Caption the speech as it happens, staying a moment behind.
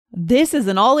This is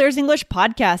an All Ears English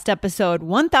podcast episode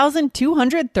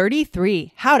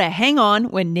 1233, How to Hang On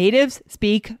When Natives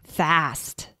Speak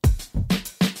Fast.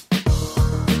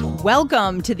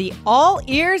 Welcome to the All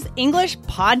Ears English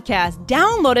podcast.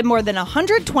 Downloaded more than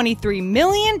 123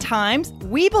 million times,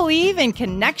 we believe in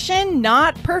connection,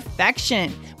 not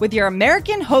perfection. With your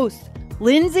American hosts,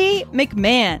 Lindsay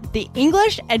McMahon, the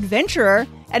English adventurer,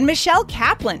 and Michelle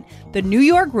Kaplan, the New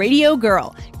York radio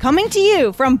girl, coming to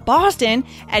you from Boston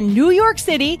and New York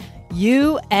City,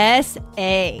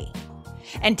 USA.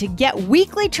 And to get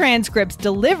weekly transcripts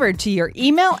delivered to your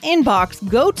email inbox,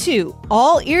 go to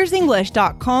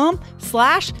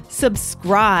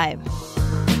allearsenglish.com/subscribe.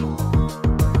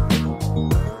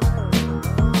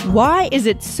 Why is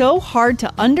it so hard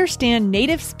to understand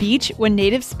native speech when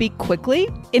natives speak quickly?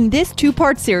 In this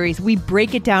two-part series, we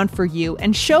break it down for you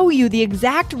and show you the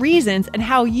exact reasons and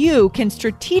how you can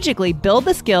strategically build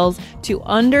the skills to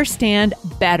understand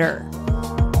better.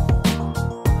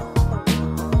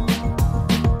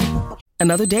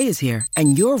 Another day is here,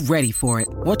 and you're ready for it.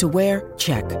 What to wear?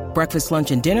 Check. Breakfast,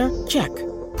 lunch, and dinner? Check.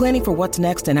 Planning for what's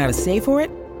next and how to save for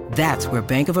it? That's where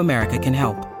Bank of America can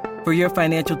help. For your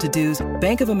financial to-dos,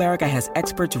 Bank of America has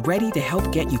experts ready to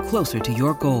help get you closer to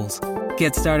your goals.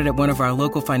 Get started at one of our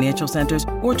local financial centers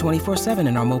or 24/7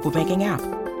 in our mobile banking app.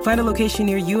 Find a location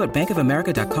near you at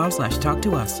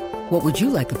bankofamerica.com/talktous. What would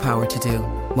you like the power to do?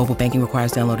 Mobile banking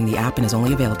requires downloading the app and is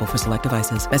only available for select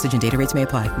devices. Message and data rates may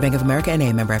apply. Bank of America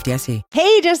N.A., member FDIC.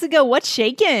 Hey, Jessica, what's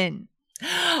shaking?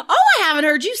 Oh, I haven't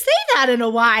heard you say that in a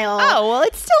while. Oh, well,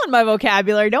 it's still in my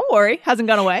vocabulary. Don't worry. Hasn't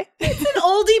gone away. It's an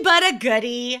oldie but a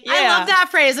goodie. Yeah. I love that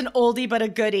phrase, an oldie but a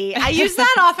goodie. I use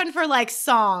that often for like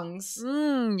songs.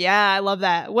 Yeah, I love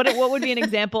that. What would be an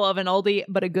example of an oldie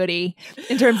but a goodie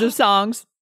in terms of songs?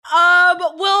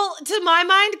 Well, to my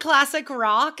mind, classic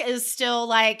rock is still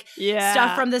like Yeah.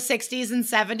 stuff from the 60s and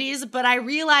 70s, but I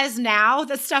realize now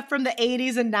that stuff from the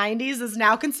 80s and 90s is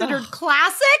now considered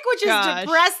classic, which Gosh. is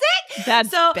depressing.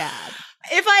 That's So, bad.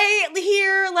 if I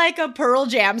hear like a Pearl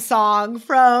Jam song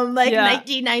from like Yeah.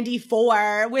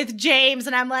 1994 with James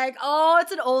and I'm like, oh,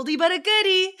 it's an oldie but a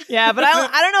goodie. Yeah, but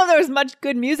I don't know if there was much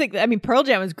good music. I mean, Pearl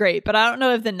Jam was great, but I don't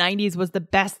know if the 90s was the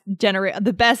best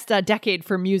decade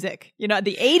for music. You know,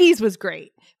 the 80s was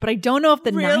great, but I don't know if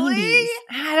the Really? 90s.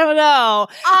 I don't know.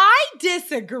 I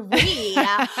disagree.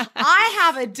 I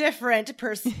have a different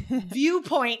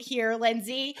viewpoint here,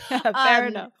 Lindsay. Fair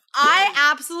enough. I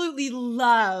absolutely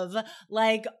love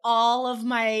like all of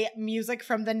my music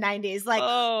from the 90s, like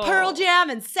Oh. Pearl Jam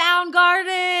and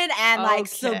Soundgarden and like Okay.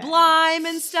 Sublime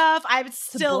and stuff. I would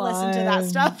still listen to that Sublime.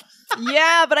 stuff.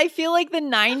 Yeah, but I feel like the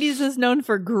 90s is known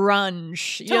for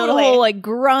grunge. You know, the Totally. whole like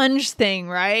grunge thing,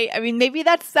 right? I mean, maybe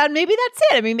that's it.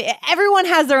 I mean, everyone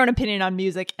has their own opinion on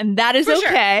music, and that is For sure.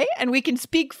 okay. And we can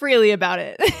speak freely about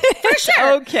it. For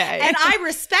sure. Okay. And I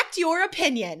respect your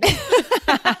opinion.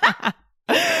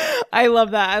 I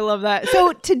love that. I love that.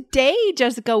 So today,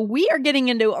 Jessica, we are getting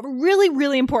into a really,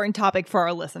 really important topic for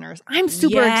our listeners. I'm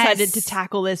super Yes. excited to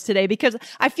tackle this today because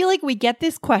I feel like we get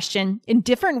this question in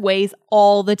different ways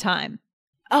all the time.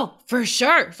 Oh, for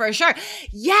sure. For sure.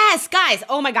 Yes, guys.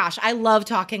 Oh my gosh. I love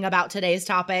talking about today's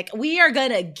topic. We are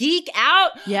going to geek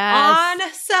out Yes. on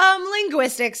some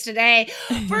linguistics today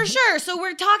for sure. So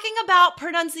we're talking about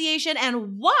pronunciation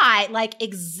and why, like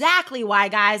exactly why,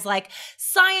 guys, like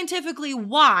scientifically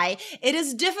why it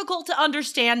is difficult to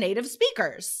understand native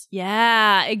speakers.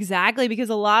 Yeah, exactly. Because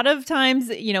a lot of times,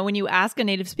 you know, when you ask a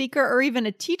native speaker or even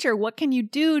a teacher, what can you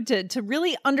do to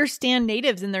really understand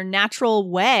natives in their natural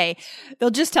way?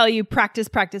 They'll just tell you practice,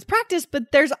 practice, practice.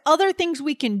 But there's other things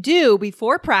we can do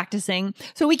before practicing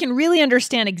so we can really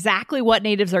understand exactly what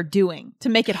natives are doing to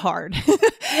make it hard. No,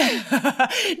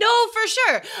 for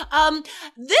sure.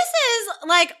 This is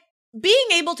like being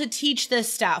able to teach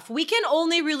this stuff. We can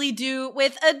only really do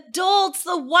with adults,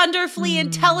 the wonderfully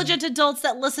intelligent adults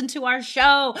that listen to our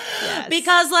show. Yes.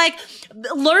 Because like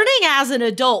learning as an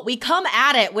adult, we come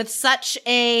at it with such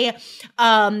a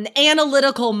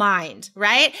analytical mind,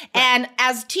 right? And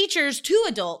as teachers to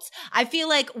adults, I feel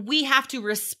like we have to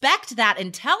respect that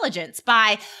intelligence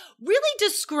by really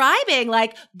describing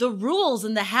like the rules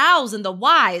and the hows and the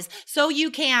whys so you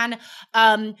can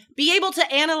be able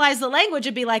to analyze the language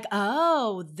and be like,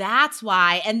 oh, that's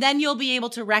why. And then you'll be able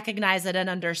to recognize it and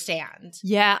understand.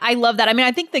 Yeah, I love that. I mean,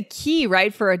 I think the key,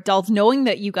 right, for adults, knowing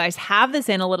that you guys have this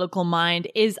analytical mind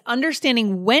is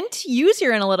understanding when to use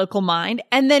your analytical mind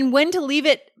and then when to leave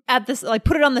it at this, like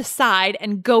put it on the side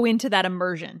and go into that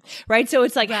immersion, right? So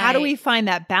it's like, how do we find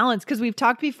that balance? Because we've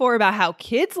talked before about how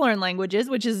kids learn languages,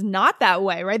 which is not that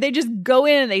way, right? They just go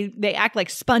in and they act like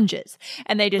sponges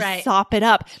and they just sop it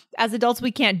up. As adults,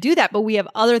 we can't do that, but we have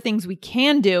other things we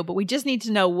can do, but we just need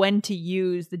to know when to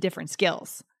use the different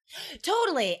skills.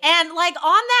 Totally. And like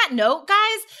on that note,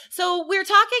 guys, so we're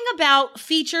talking about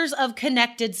features of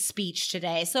connected speech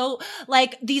today. So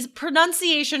like these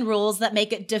pronunciation rules that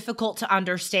make it difficult to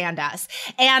understand us.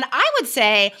 And I would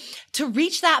say to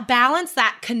reach that balance,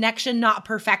 that connection, not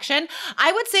perfection,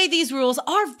 I would say these rules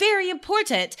are very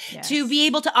important to be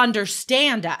able to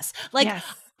understand us. Like,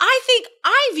 I think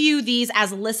I view these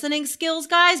as listening skills,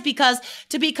 guys, because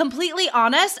to be completely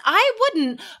honest, I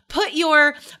wouldn't put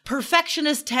your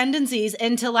perfectionist tendencies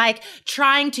into like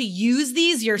trying to use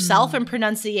these yourself in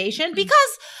pronunciation,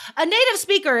 because a native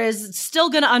speaker is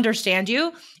still going to understand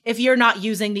you if you're not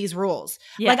using these rules.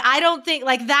 Like, I don't think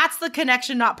like that's the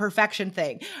connection, not perfection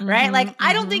thing, right? Like,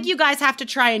 I don't think you guys have to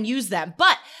try and use them,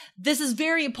 but this is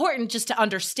very important just to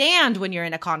understand when you're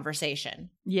in a conversation.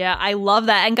 Yeah, I love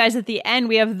that. And guys, at the end,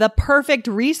 we have the perfect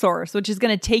resource, which is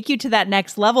going to take you to that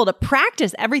next level to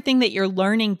practice everything that you're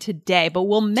learning today. But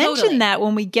we'll mention that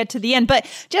when we get to the end. But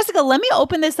Jessica, let me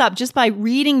open this up just by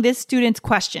reading this student's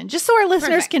question, just so our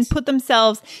listeners can put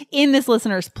themselves in this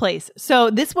listener's place. So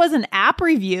this was an app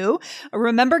review.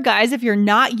 Remember, guys, if you're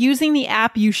not using the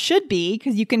app, you should be,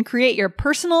 because you can create your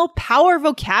personal power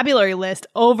vocabulary list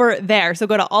over there. So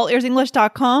go to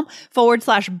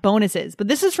allearsenglish.com/bonuses. But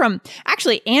this is from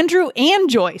actually Andrew and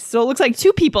Joyce. So it looks like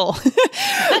two people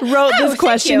wrote this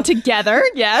question together.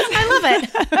 Yes. I love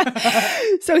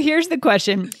it. So here's the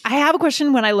question. I have a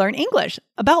question when I learn English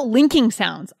about linking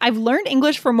sounds. I've learned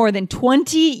English for more than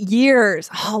 20 years.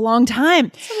 Oh, a long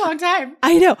time. It's a long time.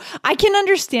 I know. I can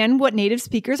understand what native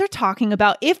speakers are talking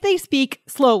about if they speak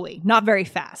slowly, not very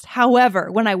fast.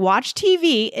 However, when I watch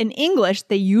TV in English,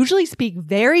 they usually speak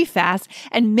very fast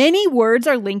and many words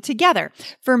are linked together.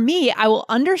 For me, I will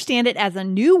understand it as a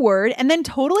new word and then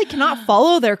totally cannot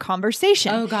follow their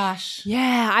conversation. Oh gosh.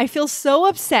 Yeah, I feel so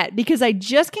upset because I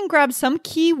just can grab some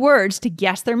key words to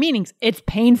guess their meanings. It's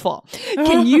painful.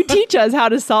 Can you teach us how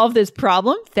to solve this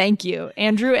problem? Thank you,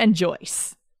 Andrew and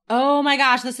Joyce. Oh my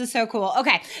gosh, this is so cool.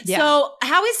 Okay, so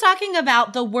Howie's talking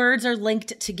about the words are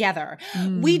linked together.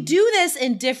 We do this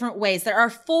in different ways. There are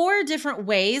 4 different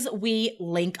ways we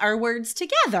link our words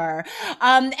together.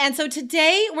 And so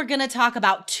today we're going to talk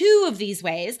about 2 of these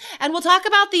ways, and we'll talk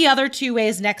about the other 2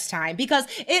 ways next time, because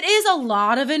it is a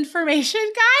lot of information,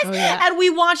 guys, and we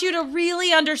want you to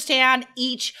really understand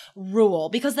each rule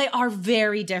because they are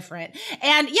very different.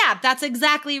 And yeah, that's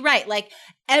exactly right. Like,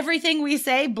 everything we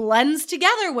say blends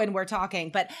together when we're talking,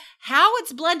 but how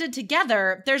it's blended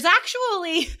together, there's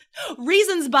actually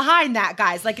reasons behind that,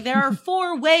 guys. Like, there are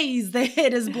 4 ways that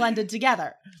it is blended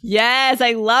together. Yes,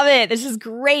 I love it. This is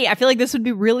great. I feel like this would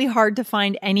be really hard to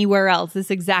find anywhere else, this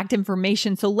exact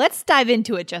information. So let's dive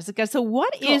into it, Jessica. So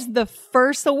what is the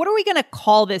first, so what are we going to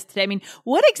call this today? I mean,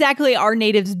 what exactly are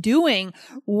natives doing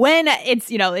when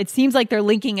it's, it seems like they're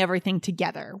linking everything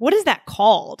together? What is that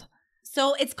called?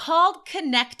 So it's called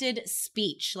connected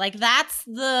speech. Like, that's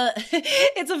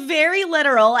it's a very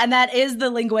literal, and that is the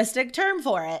linguistic term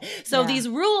for it. So these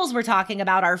rules we're talking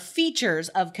about are features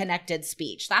of connected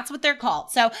speech. That's what they're called.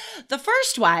 So the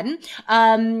first one, which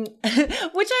I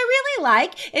really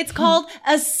like, it's called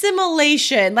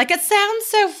assimilation. Like, it sounds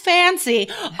so fancy.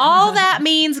 All that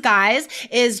means, guys,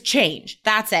 is change.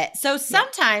 That's it. So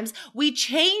sometimes we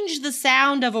change the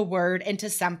sound of a word into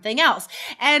something else.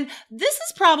 And this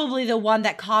is probably the one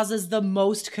that causes the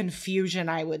most confusion,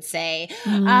 I would say,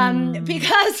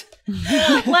 because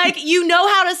like, you know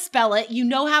how to spell it, you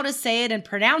know how to say it and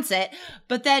pronounce it,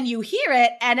 but then you hear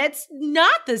it and it's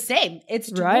not the same.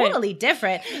 It's totally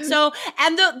different. So,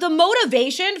 and the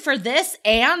motivation for this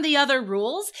and the other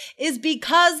rules is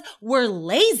because we're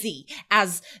lazy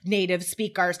as native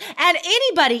speakers, and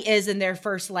anybody is in their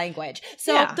first language.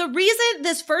 So the reason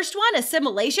this first one,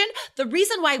 assimilation, the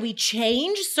reason why we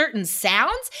change certain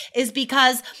sounds is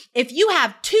because if you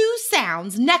have 2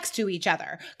 sounds next to each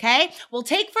other, okay? We'll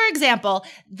take, for example,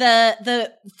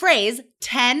 the phrase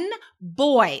 10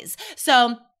 boys.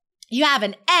 So you have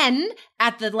an N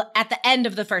at the end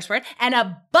of the first word and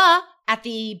a B at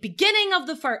the beginning of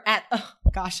the first, at the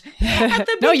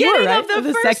beginning of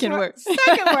the second word.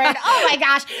 Second word. Oh my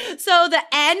gosh. So the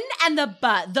N and the B,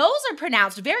 those are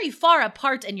pronounced very far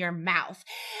apart in your mouth.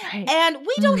 Right. And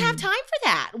we don't have time for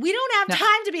that. We don't have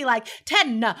time to be like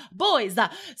 10 boys.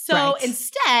 So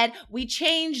instead, we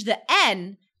change the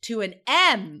N to an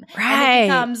M. Right. And it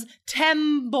becomes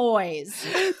Tem boys.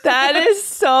 That is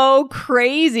so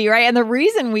crazy, right? And the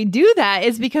reason we do that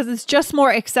is because it's just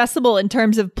more accessible in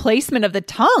terms of placement of the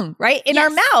tongue, right? In our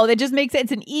mouth, it just makes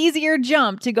it's an easier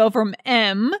jump to go from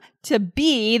M to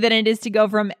B than it is to go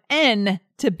from N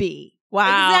to B.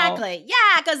 Wow. Exactly.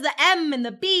 Yeah, because the M and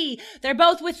the B, they're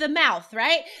both with the mouth,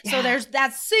 right? Yeah. So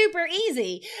that's super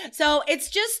easy. So it's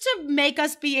just to make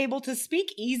us be able to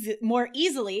speak more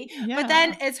easily, but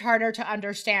then it's harder to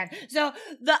understand. So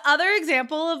the other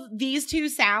example of these two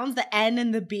sounds, the N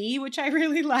and the B, which I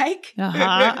really like.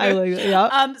 I like it.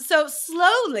 Yep. So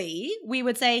slowly we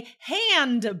would say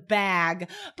handbag,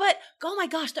 but oh my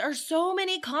gosh, there are so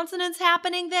many consonants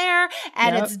happening there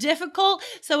and it's difficult.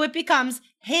 So it becomes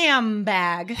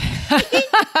ham-bag.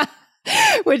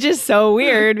 Which is so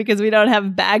weird because we don't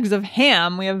have bags of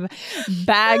ham. We have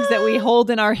bags that we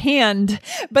hold in our hand.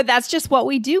 But that's just what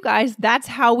we do, guys. That's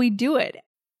how we do it.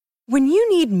 When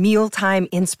you need mealtime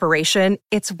inspiration,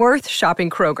 it's worth shopping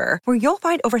Kroger, where you'll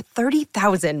find over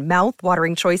 30,000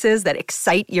 mouth-watering choices that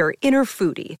excite your inner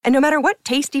foodie. And no matter what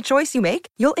tasty choice you make,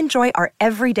 you'll enjoy our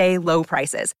everyday low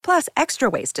prices, plus extra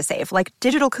ways to save, like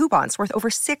digital coupons worth over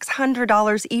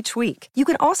 $600 each week. You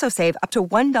can also save up to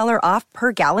 $1 off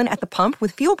per gallon at the pump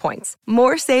with fuel points.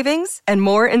 More savings and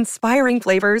more inspiring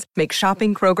flavors make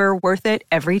shopping Kroger worth it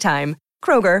every time.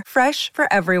 Kroger, fresh for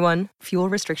everyone. Fuel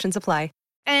restrictions apply.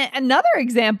 And another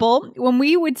example, when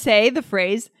we would say the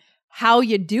phrase, how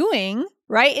you doing,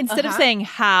 right? Instead of saying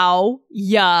how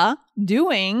ya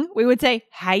doing, we would say,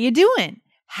 how you doing?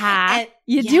 How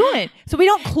you doing? So we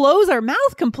don't close our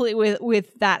mouth completely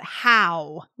with that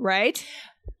how, right?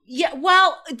 Yeah,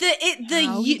 well,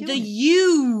 the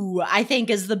U I think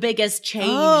is the biggest change,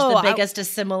 the biggest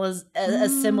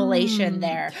assimilation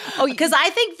there. Oh, because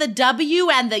I think the W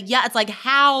and the ya, it's like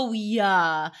how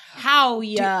ya,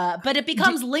 but it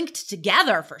becomes linked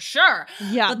together for sure.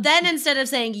 Yeah. But then instead of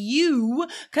saying you,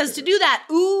 because to do that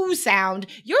ooh sound,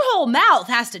 your whole mouth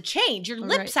has to change. Your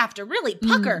lips have to really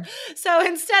pucker. So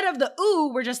instead of the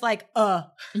ooh, we're just like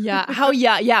Yeah, how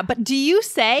ya, yeah. But do you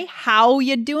say how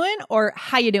you doing or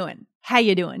how you doing? How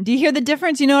you doing? Do you hear the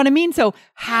difference? You know what I mean? So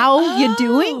how you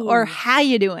doing or how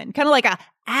you doing? Kind of like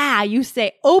you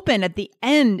say open at the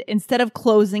end instead of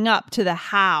closing up to the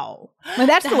how. Well,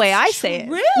 that's the way I say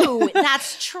it.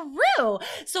 That's true.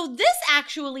 So this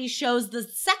actually shows the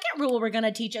second rule we're going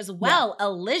to teach as well,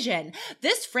 elision.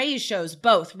 This phrase shows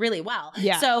both really well.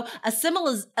 Yeah. So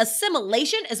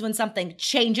assimilation is when something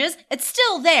changes. It's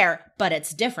still there, but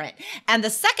it's different. And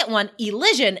the second one,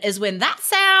 elision, is when that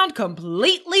sound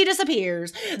completely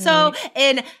disappears. So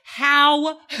in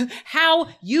how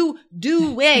you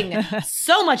doing,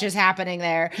 so much is happening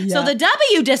there. Yeah. So the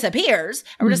W disappears.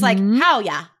 And we're just like, how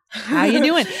ya? How you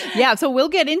doing? Yeah, so we'll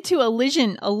get into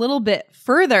elision a little bit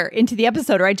further into the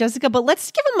episode, right, Jessica? But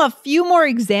let's give them a few more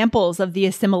examples of the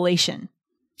assimilation.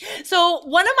 So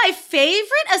one of my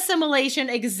favorite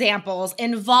assimilation examples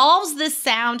involves this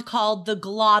sound called the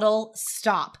glottal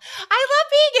stop. I love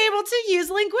being able to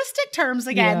use linguistic terms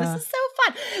again. Yeah. This is so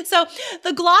fun. So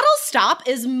the glottal stop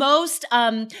is most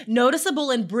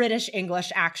noticeable in British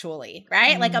English, actually,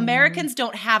 right? Like Americans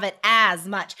don't have it as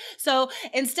much. So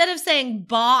instead of saying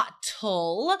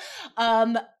bottle,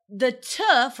 the t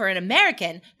for an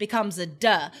American becomes a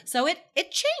duh. So it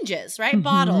changes, right?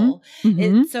 Bottle.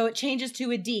 So it changes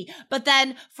to a D. But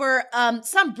then for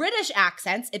some British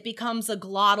accents, it becomes a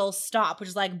glottal stop, which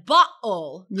is like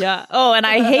bottle. Yeah. Oh, and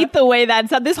I hate the way that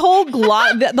sounds. This whole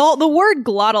the word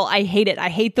glottal, I hate it. I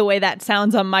hate the way that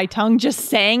sounds on my tongue, just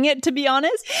saying it, to be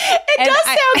honest. It does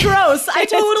sound gross. I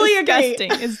totally agree.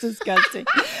 It's disgusting.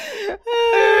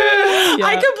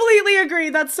 I completely agree.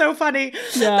 That's so funny.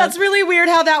 Yeah. That's really weird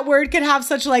how that word could have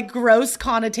such like gross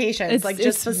connotations. It's like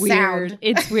just the weird. Sound.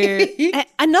 It's weird.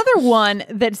 Another one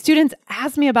that students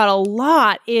ask me about a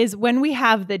lot is when we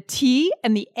have the T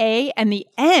and the A and the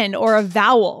N, or a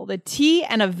vowel. The T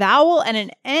and a vowel and an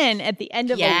N at the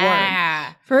end of a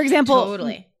word. For example,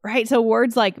 right? So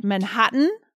words like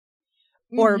Manhattan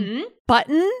or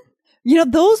button,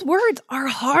 those words are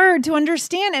hard to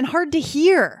understand and hard to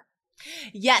hear.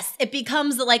 Yes, it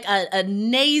becomes like a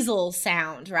nasal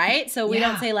sound, right? So we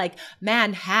don't say like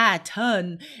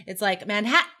Manhattan. It's like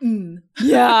Manhattan.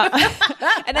 Yeah.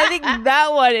 And I think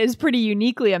that one is pretty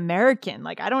uniquely American.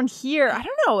 Like I don't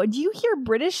know. Do you hear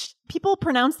British people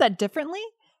pronounce that differently?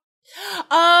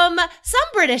 Some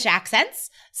British accents.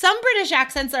 Some British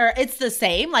accents it's the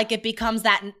same, like it becomes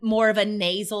that more of a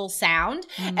nasal sound.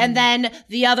 And then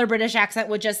the other British accent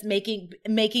would just making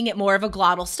it more of a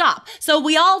glottal stop. So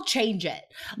we all change it.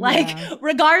 Like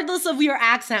regardless of your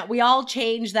accent, we all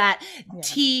change that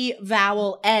T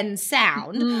vowel N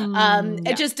sound.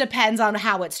 It just depends on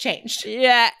how it's changed.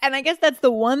 Yeah. And I guess that's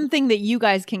the one thing that you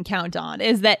guys can count on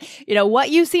is that, what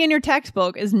you see in your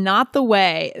textbook is not the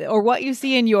way, or what you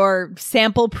see in your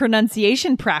sample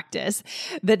pronunciation practice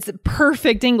that's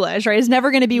perfect English, right? It's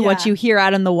never going to be what you hear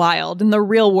out in the wild, in the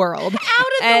real world.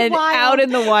 Out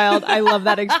in the wild. I love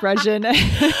that expression.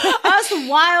 Us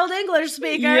wild English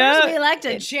speakers, we like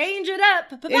to change it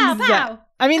up. Pow, pow.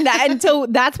 I mean, and so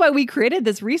that's why we created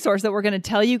this resource that we're going to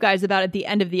tell you guys about at the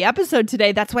end of the episode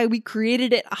today. That's why we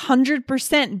created it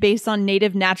 100% based on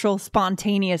native, natural,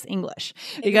 spontaneous English.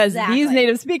 Because these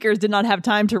native speakers did not have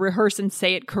time to rehearse and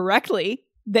say it correctly.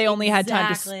 They only had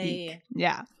time to speak.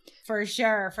 Yeah. For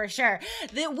sure.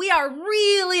 We are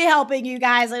really helping you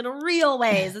guys in real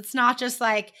ways. It's not just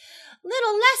like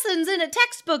little lessons in a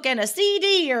textbook and a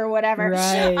CD or whatever.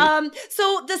 Right.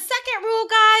 So the second rule,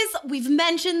 guys, we've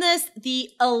mentioned this, the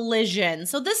elision.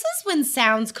 So this is when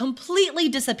sounds completely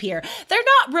disappear. They're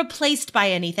not replaced by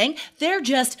anything. They're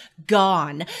just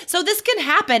gone. So this can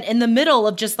happen in the middle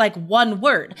of just like one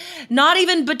word, not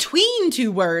even between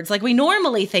two words like we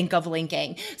normally think of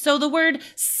linking. So the word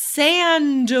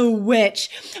sandwich.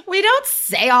 We don't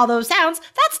say all those sounds.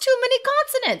 That's too many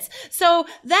consonants. So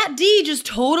that D just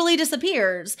totally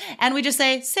disappears and we just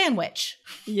say sandwich.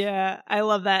 Yeah, I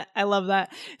love that.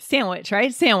 Sandwich,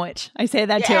 right? Sandwich. I say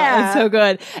that too. It's so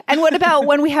good. And what about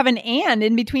when we have an and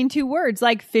in between two words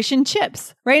like fish and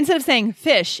chips, right? Instead of saying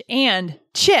fish and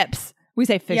chips, we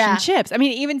say fish and chips. I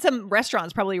mean, even some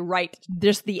restaurants probably write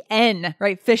just the N,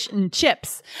 right? Fish and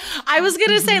chips. I was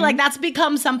going to say, like, that's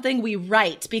become something we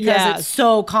write because it's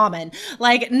so common.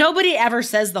 Like, nobody ever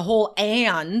says the whole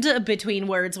and between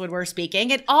words when we're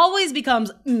speaking. It always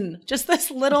becomes just this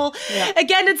little,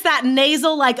 again, it's that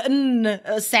nasal, like,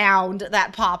 sound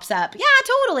that pops up. Yeah,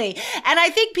 totally. And I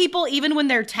think people, even when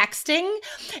they're texting,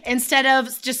 instead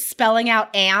of just spelling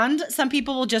out and, some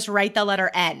people will just write the letter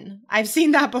N. I've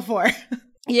seen that before.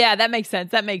 Yeah, that makes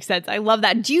sense. I love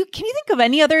that. Can you think of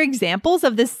any other examples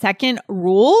of this second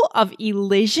rule of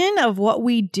elision of what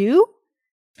we do?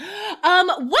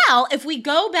 Well, if we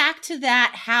go back to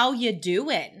that, how you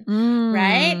doing,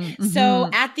 right? So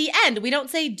at the end, we don't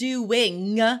say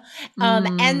doing.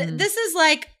 And this is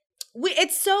like,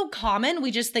 it's so common.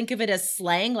 We just think of it as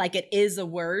slang, like it is a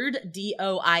word,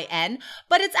 D-O-I-N,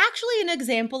 but it's actually an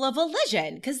example of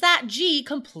elision because that G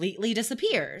completely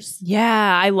disappears.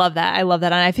 Yeah, I love that.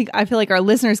 And I feel like our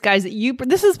listeners, guys,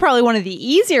 this is probably one of the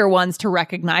easier ones to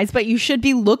recognize, but you should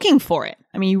be looking for it.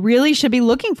 I mean, you really should be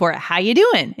looking for it. How you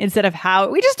doing? Instead of how.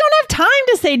 We just don't have time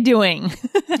to say doing. We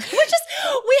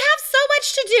have so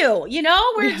much to do,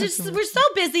 we're so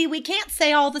busy. We can't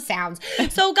say all the sounds.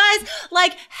 So guys,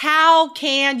 like, how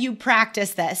can you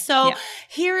practice this? So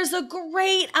here's a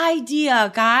great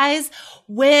idea, guys,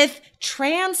 with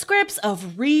transcripts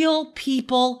of real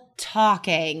people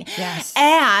talking. Yes.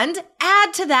 And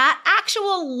add to that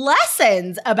actual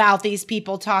lessons about these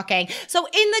people talking. So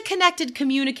in the Connected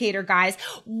Communicator, guys,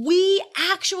 we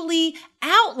actually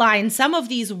outline some of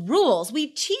these rules. We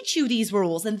teach you these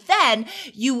rules, and then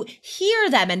you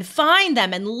hear them and find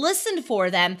them and listen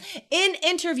for them in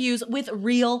interviews with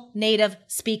real native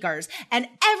speakers. And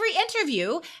every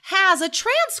interview has a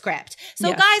transcript.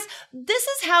 So guys, this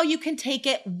is how you can take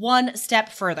it one step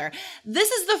further. This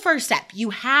is the first step.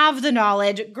 You have the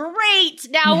knowledge. Great.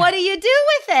 Now, what do you do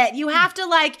with it? You have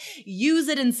to use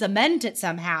it and cement it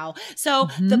somehow. So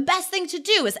the best thing to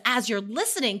do is, as you're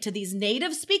listening to these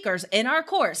native speakers in our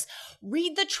course,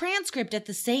 read the transcript at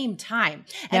the same time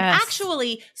and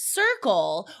actually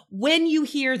circle when you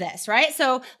hear this, right?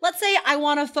 So let's say I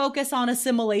want to focus on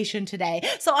assimilation today.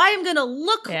 So I am going to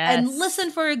look and listen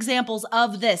for examples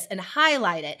of this and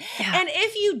highlight it. Yeah. And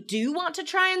if you do want to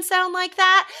try and sound like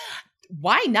that,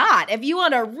 why not? If you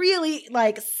want to really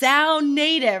sound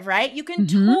native, right? You can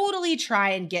totally try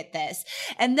and get this.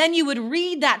 And then you would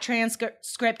read that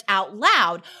transcript out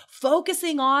loud,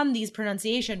 focusing on these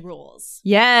pronunciation rules.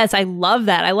 Yes, I love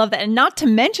that. And not to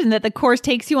mention that the course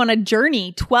takes you on a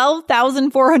journey,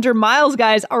 12,400 miles,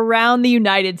 guys, around the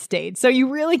United States. So you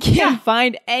really can't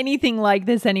find anything like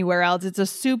this anywhere else. It's a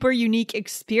super unique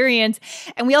experience.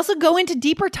 And we also go into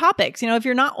deeper topics. If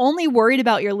you're not only worried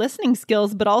about your listening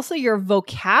skills, but also your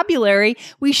vocabulary,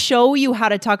 we show you how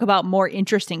to talk about more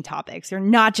interesting topics. You're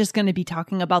not just going to be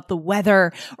talking about the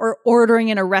weather or ordering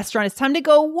in a restaurant. It's time to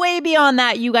go way beyond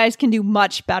that. You guys can do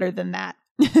much better than that.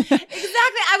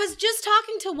 Exactly. I was just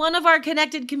talking to one of our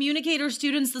Connected Communicator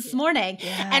students this morning,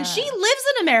 and she lives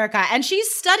in America and she's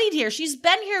studied here. She's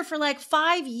been here for like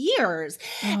 5 years.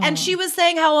 And she was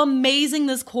saying how amazing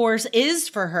this course is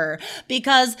for her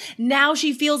because now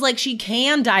she feels like she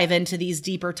can dive into these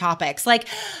deeper topics. Like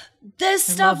this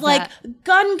stuff like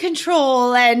gun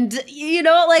control and, you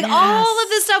know, like all of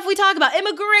this stuff we talk about,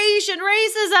 immigration,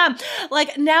 racism.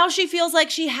 Like now she feels like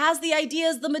she has the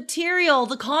ideas, the material,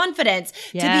 the confidence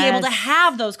to be able to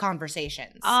have those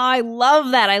conversations. Oh, I love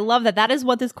that. I love that. That is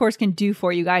what this course can do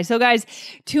for you guys. So guys,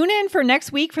 tune in for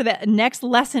next week for the next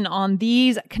lesson on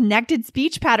these connected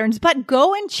speech patterns, but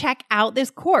go and check out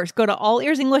this course. Go to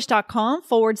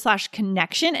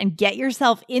allearsenglish.com/connection and get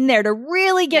yourself in there to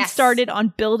really get started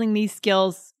on building these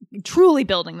skills, truly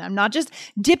building them, not just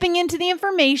dipping into the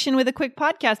information with a quick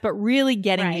podcast, but really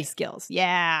getting these skills.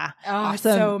 Yeah. Oh,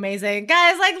 awesome. So amazing.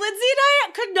 Guys, like Lindsay and I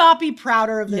could not be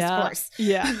prouder of this course.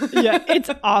 Yeah. It's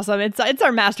awesome. It's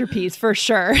our masterpiece for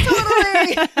sure.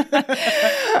 Totally.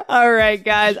 All right,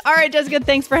 guys. All right, Jessica,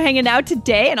 thanks for hanging out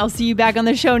today, and I'll see you back on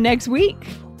the show next week.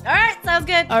 All right. Sounds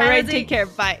good. All right. Lindsay. Take care.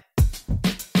 Bye.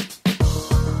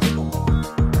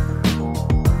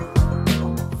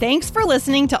 Thanks for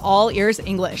listening to All Ears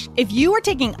English. If you are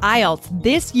taking IELTS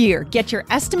this year, get your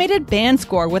estimated band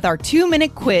score with our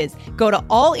 2-minute quiz. Go to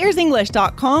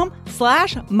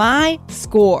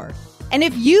allearsenglish.com/myscore. And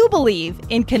if you believe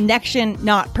in connection,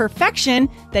 not perfection,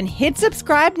 then hit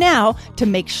subscribe now to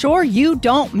make sure you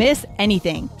don't miss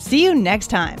anything. See you next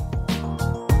time.